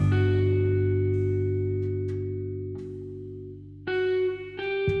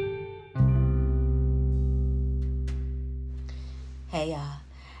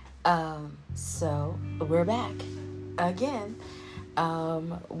we're back again.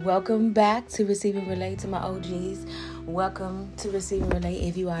 Welcome back to Receive and Relate to my OGs. Welcome to Receive and Relate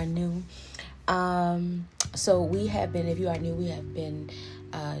if you are new. So we have been, if you are new, we have been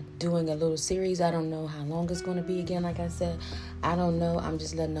doing a little series. I don't know how long it's going to be again. Like I said, I don't know. I'm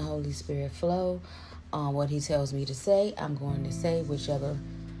just letting the Holy Spirit flow on what he tells me to say. I'm going to say whichever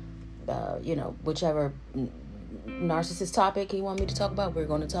narcissist topic he want me to talk about, we're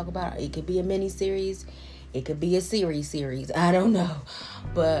going to talk about it. It could be a mini series, it could be a series, I don't know,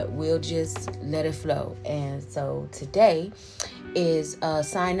 but we'll just let it flow. And so today is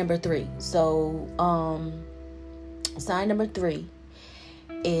sign number 3. So sign number 3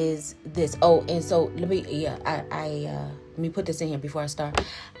 is this. Oh, and so let me put this in here before I start.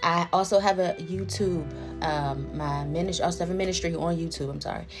 I also have a YouTube, my ministry. I also have a ministry on YouTube. I'm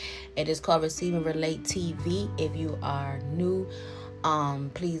sorry. It is called Receive and Relate TV. If you are new,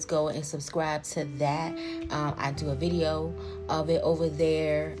 please go and subscribe to that. I do a video of it over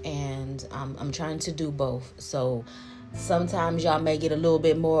there, and I'm trying to do both. So sometimes y'all may get a little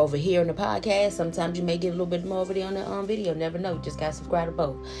bit more over here on the podcast. Sometimes you may get a little bit more over there on the video. Never know. Just gotta subscribe to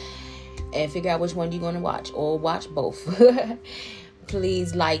both and figure out which one you're going to watch, or watch both.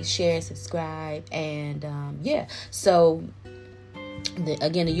 Please like, share, subscribe, and so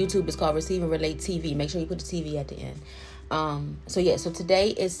again, the YouTube is called Receive and Relate TV. Make sure you put the TV at the end. So today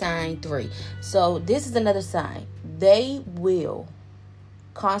is sign 3. So this is another sign. They will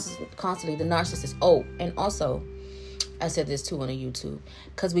constantly, the narcissist. Oh, and also I said this too on the YouTube,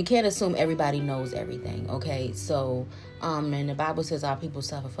 because we can't assume everybody knows everything. Okay, so and the Bible says our people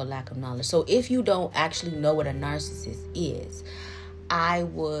suffer for lack of knowledge. So if you don't actually know what a narcissist is, I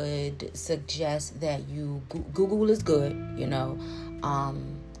would suggest that you Google is good.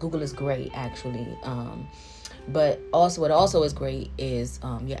 Google is great actually. But also, what also is great is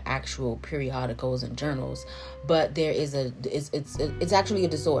your actual periodicals and journals. But there is it's actually a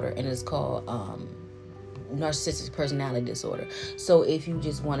disorder, and it's called narcissistic personality disorder. So if you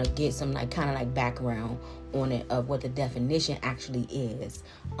just want to get some kind of background on it of what the definition actually is,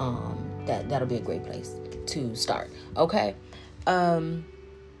 that'll be a great place to start. Okay. So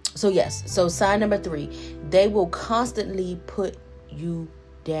sign number 3, they will constantly put you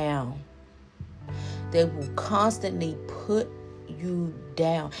down. They will constantly put you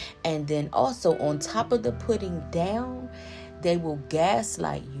down. And then also on top of the putting down, they will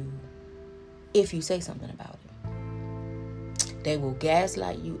gaslight you if you say something about it. They will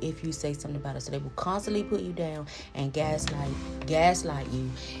gaslight you if you say something about it. So they will constantly put you down and gaslight you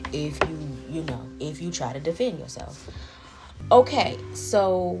if you try to defend yourself. Okay,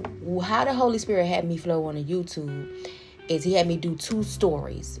 so how the Holy Spirit had me flow on the YouTube is he had me do 2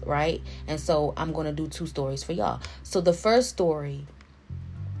 stories, right? And so I'm going to do 2 stories for y'all. So the first story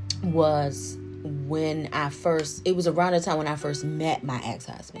was when it was around the time when I first met my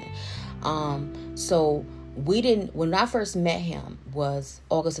ex-husband. So when I first met him was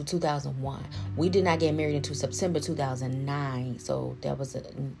August of 2001. We did not get married until September 2009. So that was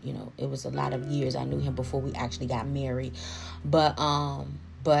it was a lot of years. I knew him before we actually got married. But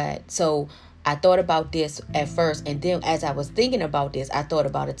so I thought about this at first, and then as I was thinking about this, I thought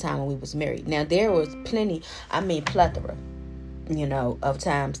about a time when we was married. Now there was plethora, of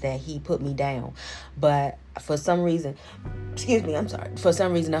times that he put me down. But for some reason,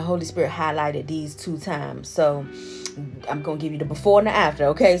 the Holy Spirit highlighted these 2 times. So I'm going to give you the before and the after.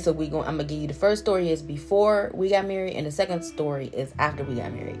 Okay. So I'm going to give you the first story is before we got married, and the second story is after we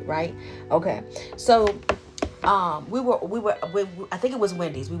got married. Right. Okay. So, we were, I think it was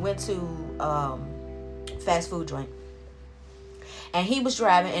Wendy's. We went to, fast food joint, and he was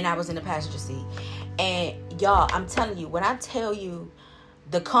driving and I was in the passenger seat. And y'all, I'm telling you, when I tell you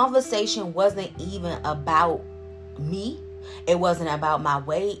the conversation wasn't even about me, it wasn't about my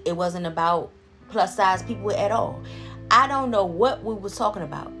weight, it wasn't about plus size people at all. I don't know what we was talking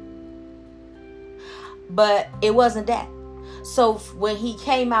about, but it wasn't that. So when he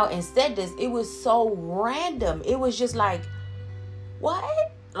came out and said this, it was so random. It was just like, what?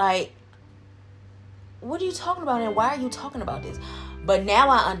 Like, what are you talking about? And why are you talking about this? But now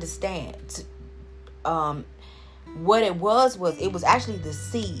I understand. What it was it was actually the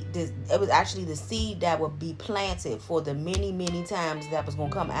seed. It was actually the seed that would be planted for the many, many times that was going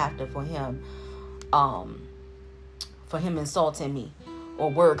to come after for him insulting me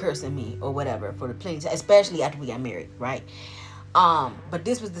or word cursing me or whatever, for the plenty, especially after we got married, right? But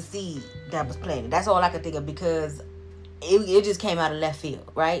this was the seed that was planted. That's all I could think of, because it just came out of left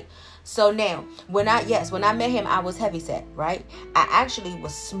field, right? So now, when I met him, I was heavyset, right? I actually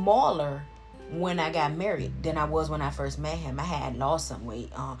was smaller when I got married than I was when I first met him. I had lost some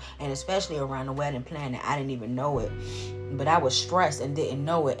weight, and especially around the wedding planning, I didn't even know it, but I was stressed and didn't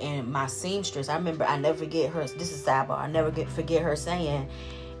know it. And my seamstress, I remember, I never forget her. This is sidebar. I never forget her saying,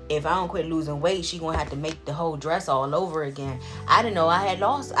 if I don't quit losing weight, she gonna have to make the whole dress all over again. I didn't know I had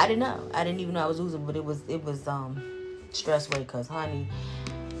lost. I didn't know. I didn't even know I was losing, but it was stress weight, because honey,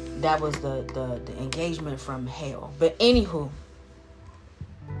 that was the engagement from hell. But anywho.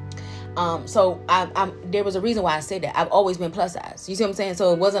 So I'm there was a reason why I said that. I've always been plus size. You see what I'm saying?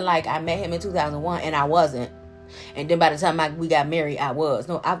 So it wasn't like I met him in 2001 and I wasn't. And then by the time we got married, I was.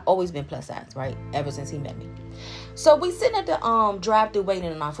 No, I've always been plus size, right? Ever since he met me. So we sitting at the drive-thru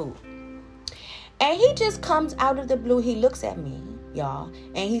waiting on our food. And he just comes out of the blue. He looks at me, y'all,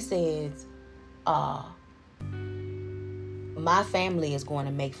 and he says, my family is going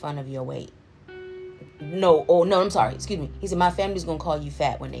to make fun of your weight. No, I'm sorry. Excuse me. He said, my family's going to call you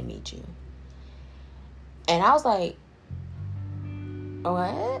fat when they meet you. And I was like,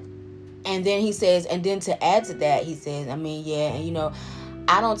 what? And then he says, and then to add to that, he says, I mean, yeah, and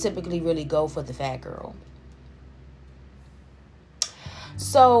I don't typically really go for the fat girl.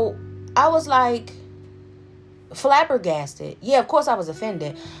 So I was like flabbergasted. Yeah, of course I was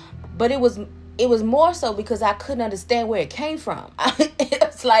offended, but it was more so because I couldn't understand where it came from.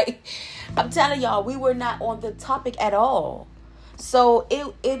 It's like, I'm telling y'all, we were not on the topic at all. So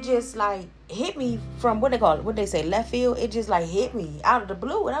it just like hit me from what they say, left field. It just like hit me out of the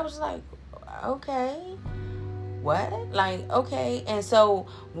blue. And I was like, okay, what? Like, okay. And so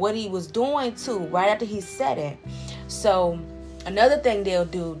what he was doing too, right after he said it. So another thing they'll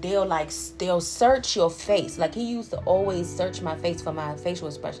do, they'll search your face. Like he used to always search my face for my facial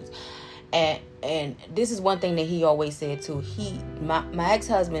expressions. And this is one thing that he always said too. My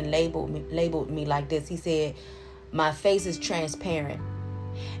ex-husband labeled me like this. He said, my face is transparent.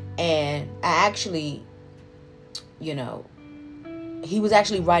 And I actually, he was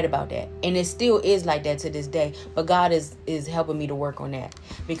actually right about that. And it still is like that to this day. But God is helping me to work on that.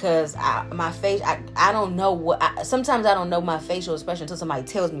 Because my face, I don't know sometimes I don't know my facial expression until somebody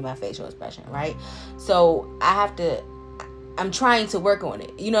tells me my facial expression, right? So I'm trying to work on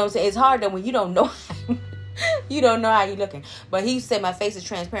it. You know what I'm saying? It's hard though when you don't know. You don't know how you're looking. But he said my face is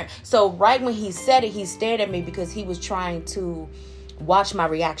transparent. So right when he said it, he stared at me because he was trying to watch my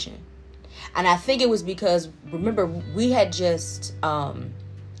reaction. And I think it was because, remember, we had just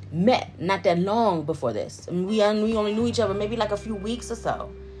met not that long before this. I mean, we only knew each other maybe like a few weeks or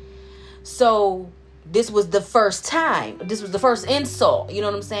so. So this was the first time. This was the first insult. You know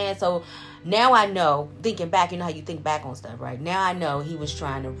what I'm saying? So now I know, thinking back, you know how you think back on stuff, right? Now I know he was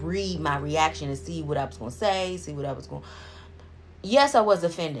trying to read my reaction and see what I was going to say, see what I was going. Yes, I was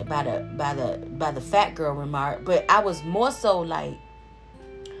offended by the fat girl remark, but I was more so like,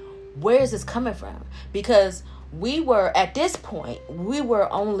 where is this coming from? Because at this point, we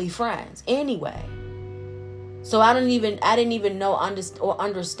were only friends anyway. So I didn't even know or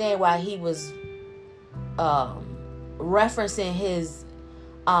understand why he was referencing his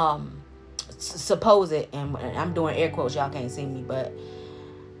supposed, and I'm doing air quotes, y'all can't see me, but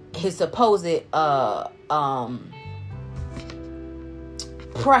his supposed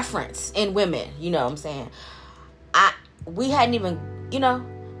preference in women, you know what I'm saying? We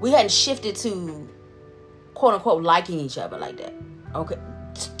hadn't shifted to quote unquote liking each other like that. Okay.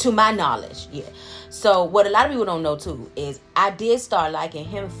 To my knowledge. Yeah. So what a lot of people don't know too is I did start liking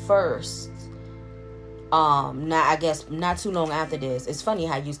him first. Now I guess not too long after this. It's funny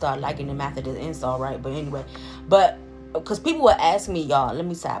how you start liking him after this insult, right? But anyway, because people would ask me, y'all, let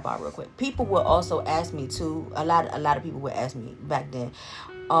me sidebar real quick. People would also ask me too. A lot of people would ask me back then,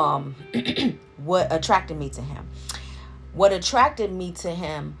 what attracted me to him. What attracted me to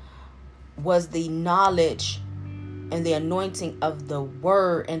him was the knowledge and the anointing of the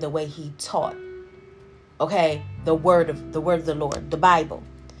word and the way he taught. Okay, the word of the Lord, the Bible.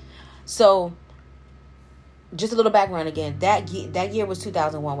 So, just a little background again. That year was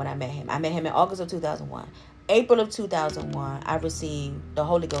 2001 when I met him. I met him in August of 2001. April of 2001, I received the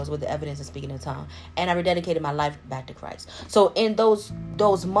Holy Ghost with the evidence of speaking in tongues, and I rededicated my life back to Christ. So in those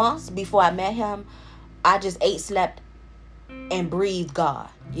months before I met him, I just ate, slept, and breathe God.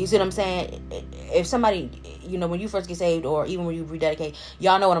 You see what I'm saying? If somebody, when you first get saved or even when you rededicate,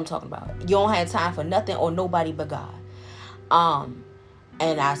 y'all know what I'm talking about. You don't have time for nothing or nobody but God.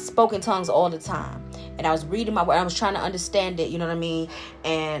 And I spoke in tongues all the time. And I was reading my word. I was trying to understand it, you know what I mean?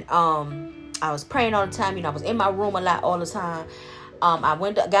 And I was praying all the time. I was in my room a lot all the time. I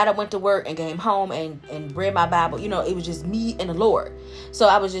went to work and came home and read my Bible. It was just me and the Lord. So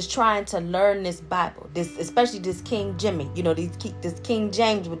I was just trying to learn this Bible, especially this King Jimmy, this King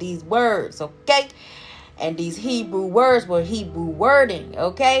James with these words, okay? And these Hebrew words were Hebrew wording,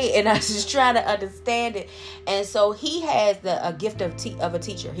 okay? And I was just trying to understand it. And so he has a gift of a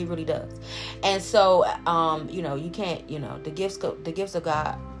teacher. He really does. And so, you can't, the gifts of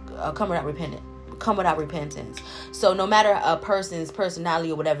God come without repentance. So no matter a person's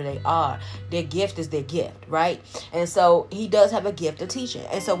personality or whatever they are, their gift is their gift, right? And so he does have a gift of teaching.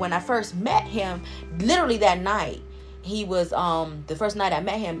 And so when I first met him, literally that night, he was, the first night I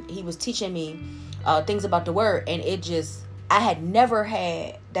met him, he was teaching me things about the word, and I had never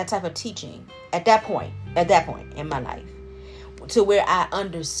had that type of teaching at that point in my life, to where I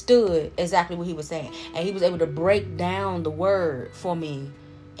understood exactly what he was saying, and he was able to break down the word for me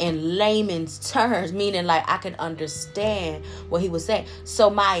in layman's terms, meaning like I could understand what he was saying. So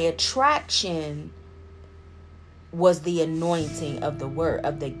my attraction was the anointing of the word,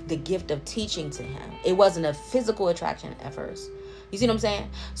 of the gift of teaching to him. It wasn't a physical attraction at first. You see what I'm saying?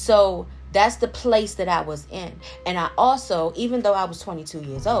 So that's the place that I was in. And I also, even though I was 22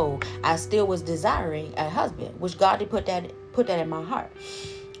 years old, I still was desiring a husband, which God did put that in my heart.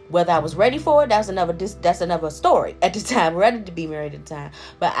 Whether I was ready for it, that's another story. At the time, ready to be married at the time,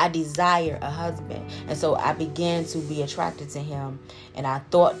 but I desire a husband, and so I began to be attracted to him, and I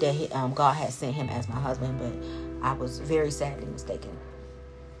thought that God had sent him as my husband, but I was very sadly mistaken.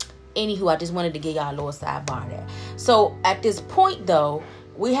 Anywho, I just wanted to give y'all a little sidebar there. So at this point, though,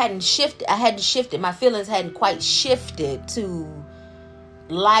 we hadn't shifted. I hadn't shifted. My feelings hadn't quite shifted to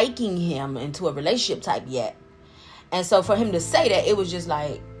liking him into a relationship type yet. And so for him to say that, it was just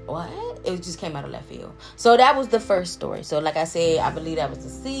like, what? It just came out of left field. So that was the first story. So like I said, I believe that was the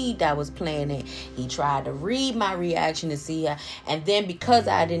seed that was planted. He tried to read my reaction to see her. And then because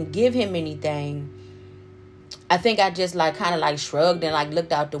I didn't give him anything, I think I just kind of shrugged and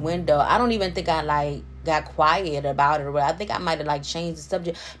looked out the window. I don't even think I got quiet about it. Or I think I might have changed the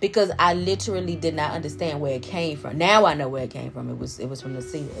subject, because I literally did not understand where it came from. Now I know where it came from. It was from the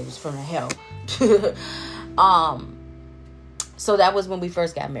seed. It was from the hell. So that was when we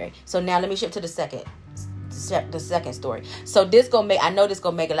first got married. So now let me shift to the second story. So I know this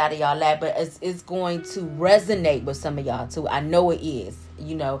gonna make a lot of y'all laugh, but it's going to resonate with some of y'all too. I know it is,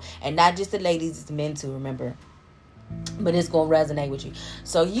 and not just the ladies, it's men too, remember. But it's gonna resonate with you.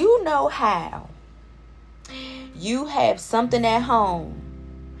 So you know how you have something at home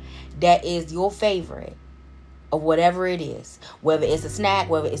that is your favorite, or whatever it is, whether it's a snack,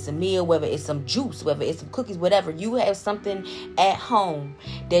 whether it's a meal, whether it's some juice, whether it's some cookies, whatever. You have something at home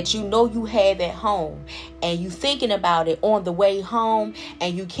that you have at home, and you thinking about it on the way home,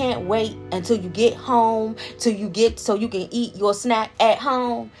 and you can't wait until you get home so you can eat your snack at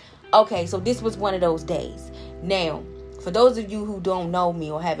home. Okay, so this was one of those days. Now, for those of you who don't know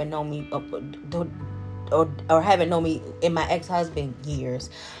me or haven't known me, or haven't known me in my ex-husband years,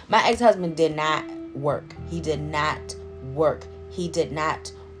 my ex-husband did not work. He did not work.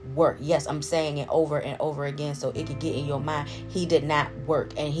 Yes, I'm saying it over and over again so it could get in your mind. He did not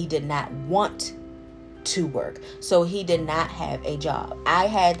work, and he did not want to work. So he did not have a job. I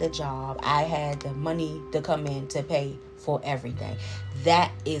had the job. I had the money to come in to pay for everything.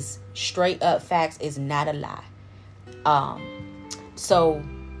 That is straight up facts. Is not a lie. So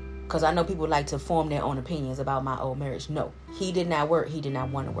because I know people like to form their own opinions about my old marriage. No, he did not work. He did not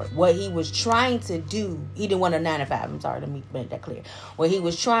want to work. What he was trying to do, he didn't want a 9 to 5. I'm sorry, let me make that clear. What he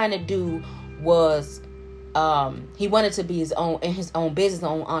was trying to do was, he wanted to be his own business,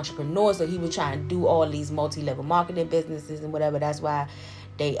 own entrepreneur. So he was trying to do all these multi-level marketing businesses and whatever. That's why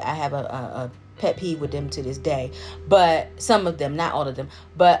I have a pet peeve with them to this day. But some of them, not all of them.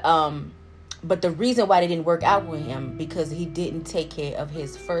 But the reason why they didn't work out with him, because he didn't take care of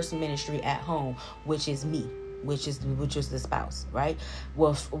his first ministry at home, which is me, which is the spouse, right?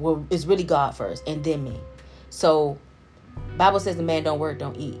 Well, it's really God first and then me. So Bible says the man don't work,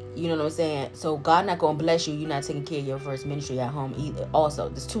 don't eat. You know what I'm saying? So God not going to bless you. You're not taking care of your first ministry at home either. Also,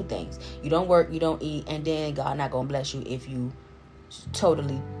 there's two things. You don't work, you don't eat, and then God not going to bless you if you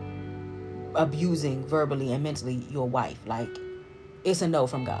totally abusing verbally and mentally your wife. It's a no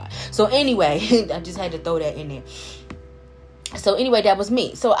from God. So anyway, I just had to throw that in there. So anyway, that was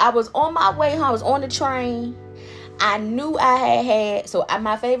me. So I was on my way home. I was on the train. I knew I had. So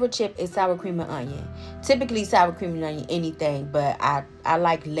my favorite chip is sour cream and onion. Typically sour cream and onion, anything. But I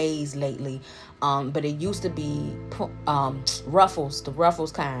like Lay's lately. But it used to be Ruffles, the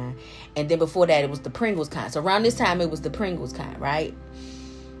Ruffles kind. And then before that, it was the Pringles kind. So around this time, it was the Pringles kind, right?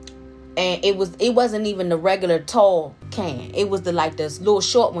 And it wasn't even the regular tall can. It was the little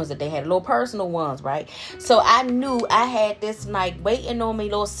short ones that they had, little personal ones, right? So I knew I had this waiting on me,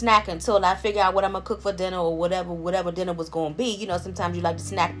 little snack until I figure out what I'm gonna cook for dinner or whatever dinner was gonna be. Sometimes you like to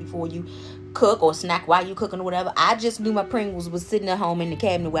snack before you cook or snack while you cooking or whatever. I just knew my Pringles was sitting at home in the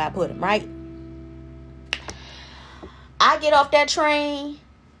cabinet where I put them, right? I get off that train,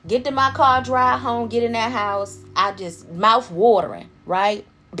 get to my car, drive home, get in that house. I just mouth watering, right?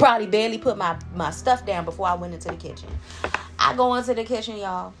 Probably barely put my stuff down before I went into the kitchen. I go into the kitchen,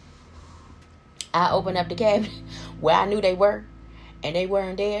 y'all. I open up the cabinet where I knew they were, and they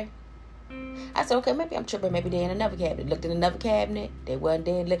weren't there. I said, okay, maybe I'm tripping. Maybe they're in another cabinet. Looked in another cabinet. They wasn't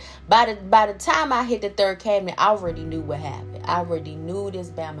there. By the time I hit the third cabinet, I already knew what happened. I already knew this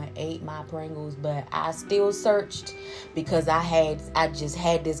Bama ate my Pringles, but I still searched because I just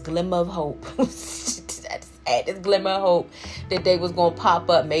had this glimmer of hope. Had this glimmer of hope that they was gonna pop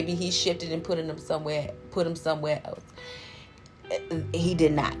up. Maybe he shifted and put them somewhere else. He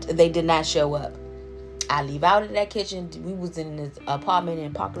did not. They did not show up. I leave out of that kitchen. We was in this apartment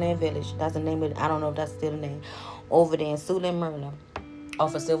in Parkland Village. That's the name of it. I don't know if that's still the name. Over there in Suitland, Maryland,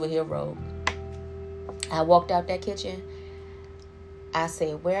 off of Silver Hill Road. I walked out that kitchen. I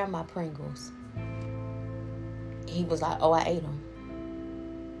said, "Where are my Pringles?" He was like, "Oh, I ate them."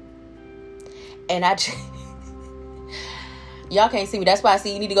 And y'all can't see me. That's why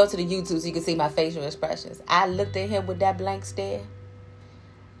you need to go to the YouTube so you can see my facial expressions. I looked at him with that blank stare.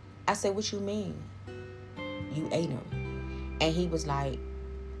 I said, "What you mean? You ate them?" And he was like,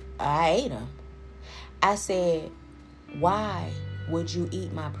 "I ate them." I said, "Why would you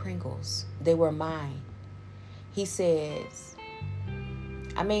eat my Pringles? They were mine." He says,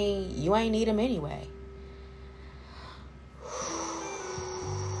 "I mean, you ain't eat them anyway."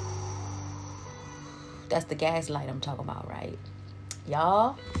 That's the gaslight I'm talking about, right?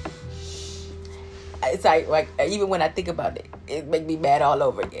 Y'all, it's like even when I think about it, it makes me mad all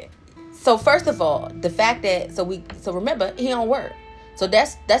over again. So first of all, the fact that so remember, he don't work. So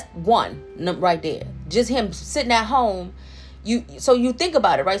that's one right there. Just him sitting at home. So you think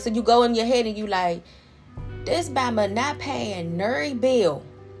about it, right? So you go in your head and you like, this Bama not paying nary bill,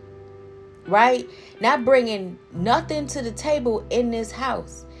 right? Not bringing nothing to the table in this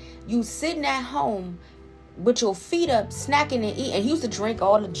house. You sitting at home with your feet up, snacking and eating. And he used to drink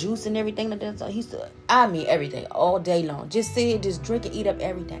all the juice and everything like that. So he used to, everything all day long. Just sit here, just drink and eat up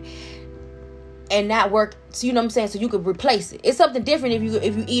everything. And not work, so you know what I'm saying? So you could replace it. It's something different if you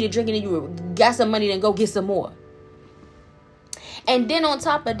eat it, drink it, and you got some money, then go get some more. And then on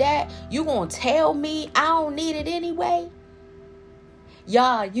top of that, you gonna tell me I don't need it anyway?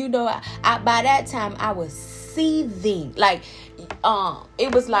 Y'all, I by that time I was seething.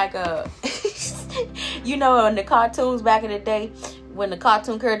 It was like in the cartoons back in the day, when the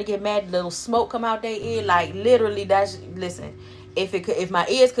cartoon character get mad, little smoke come out their ear. Like literally, if my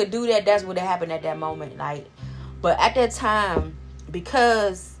ears could do that, that's what happened at that moment. But at that time,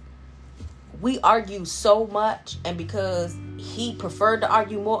 because we argued so much, and because he preferred to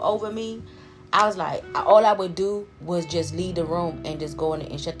argue more over me, I was like, all I would do was just leave the room and just go in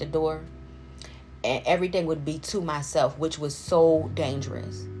and shut the door, and everything would be to myself, which was so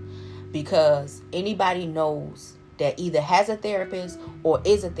dangerous, because anybody knows that either has a therapist or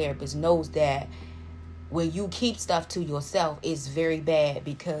is a therapist knows that when you keep stuff to yourself, it's very bad,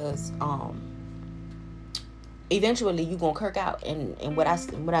 because eventually you're gonna kirk out. And what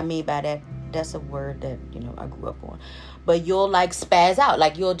I mean by that, that's a word that I grew up on. But you'll spaz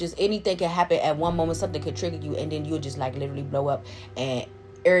out. You'll just, anything can happen at one moment, something could trigger you, and then you'll just literally blow up, and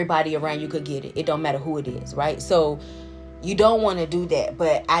everybody around you could get it. It don't matter who it is, right? So you don't want to do that.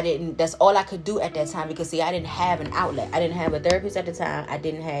 But I didn't. That's all I could do at that time, because I didn't have an outlet. I didn't have a therapist at the time. I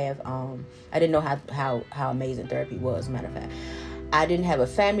didn't have I didn't know how amazing therapy was. Matter of fact, I didn't have a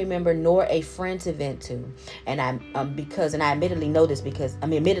family member nor a friend to vent to, and I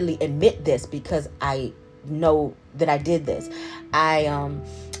admittedly admit this because I know that I did this. I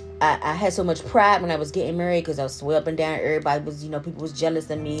had so much pride when I was getting married, because I was way up and down. Everybody was, people was jealous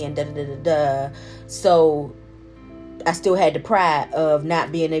of me and So I still had the pride of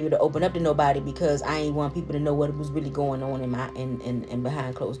not being able to open up to nobody, because I ain't want people to know what was really going on in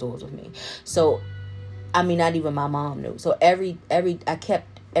behind closed doors with me. So, not even my mom knew. So I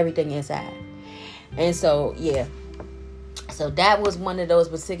kept everything inside. And so, yeah. So that was one of those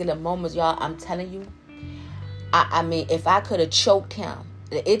particular moments, y'all. I'm telling you, if I could have choked him,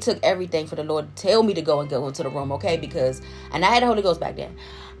 it took everything for the Lord to tell me to go into the room, okay? And I had the Holy Ghost back then.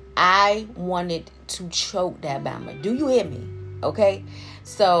 I wanted to choke that Bama. Do you hear me? Okay?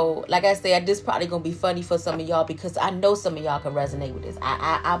 So, like I said, this probably gonna be funny for some of y'all because I know some of y'all can resonate with this.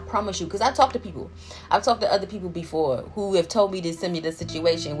 I promise you, because I talk to people. I've talked to other people before who have told me this similar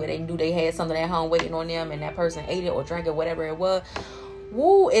situation where they knew they had something at home waiting on them, and that person ate it or drank it, whatever it was.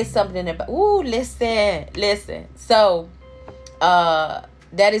 Woo, it's something about. Woo, listen. So,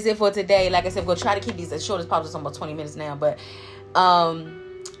 that is it for today. Like I said, we're gonna try to keep these as short as possible. It's almost 20 minutes now, but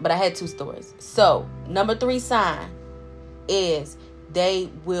I had 2 stories. So, number 3 sign is they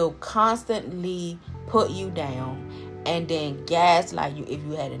will constantly put you down and then gaslight you if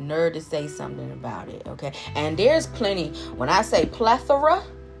you had a nerve to say something about it. Okay, and there's plenty. When I say plethora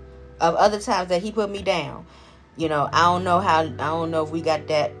of other times that he put me down, I don't know if we got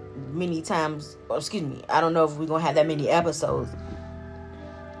that many times. I don't know if we're gonna have that many episodes.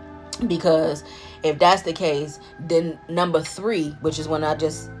 Because if that's the case, then number 3, which is one I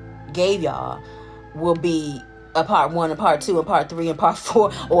just gave y'all, will be a part 1, a part 2, a part 3, and part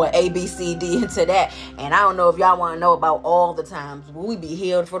 4, or A, B, C, D into that. And I don't know if y'all want to know about all the times. Will we be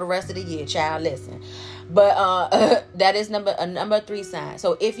healed for the rest of the year, child? Listen. But that is number 3 sign.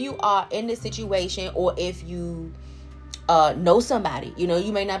 So if you are in this situation, or if you know somebody, you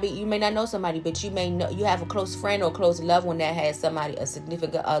may not know somebody, but you may know, you have a close friend or a close loved one that has somebody, a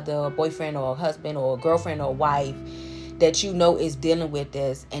significant other, a boyfriend or a husband or a girlfriend or a wife that is dealing with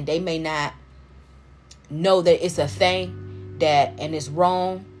this, and they may not know that it's a thing and it's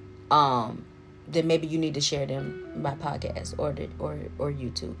wrong, then maybe you need to share them my podcast or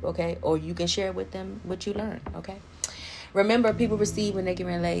YouTube, okay? Or you can share with them what you learned, okay? Remember, people receive when they can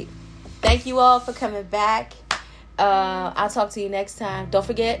relate. Thank you all for coming back. I'll talk to you next time. Don't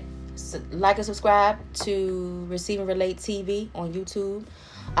forget, like and subscribe to Receive and Relate TV on YouTube.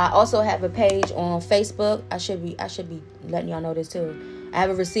 I also have a page on Facebook. I should be letting y'all know this too. I have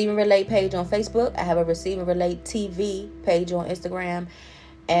a Receive and Relate page on Facebook. I have a Receive and Relate TV page on Instagram.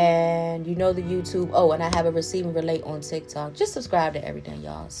 And the YouTube. Oh, and I have a Receive and Relate on TikTok. Just subscribe to everything,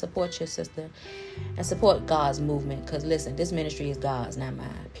 y'all. Support your sister and support God's movement. Because listen, this ministry is God's, not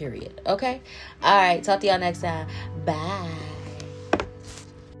mine. Period. Okay? All right. Talk to y'all next time. Bye.